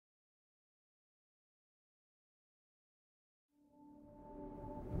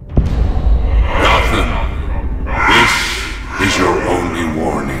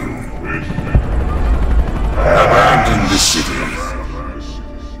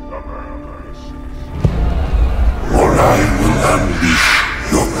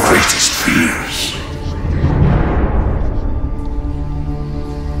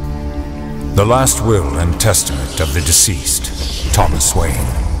The last will and testament of the deceased, Thomas Wayne.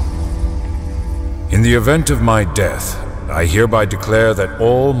 In the event of my death, I hereby declare that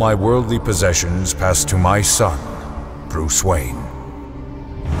all my worldly possessions pass to my son, Bruce Wayne.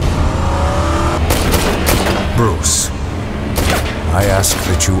 Bruce, I ask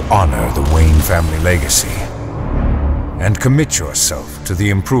that you honor the Wayne family legacy and commit yourself to the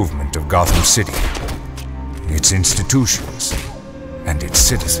improvement of Gotham City, its institutions, and its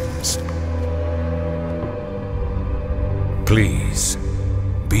citizens. Please,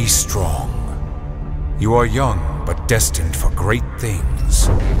 be strong. You are young, but destined for great things.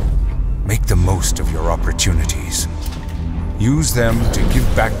 Make the most of your opportunities. Use them to give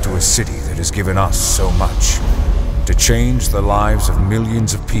back to a city that has given us so much, to change the lives of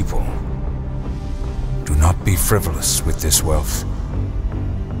millions of people. Do not be frivolous with this wealth.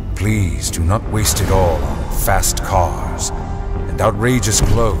 Please do not waste it all on fast cars and outrageous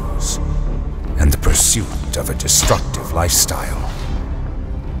clothes and the pursuit of a destructive lifestyle.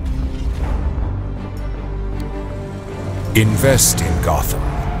 Invest in Gotham.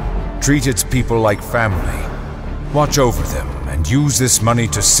 Treat its people like family. Watch over them and use this money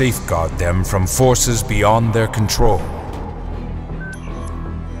to safeguard them from forces beyond their control.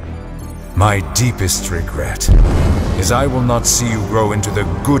 My deepest regret is I will not see you grow into the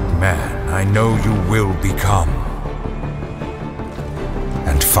good man I know you will become.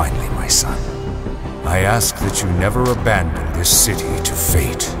 And finally, my son, I ask that you never abandon this city to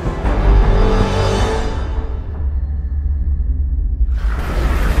fate.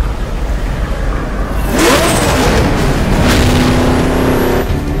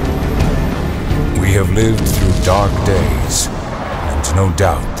 We have lived through dark days, and no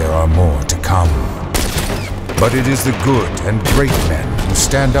doubt there are more to come. But it is the good and great men who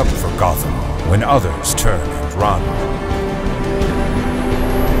stand up for Gotham when others turn and run.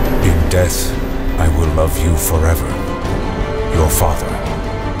 In death, I will love you forever. Your father.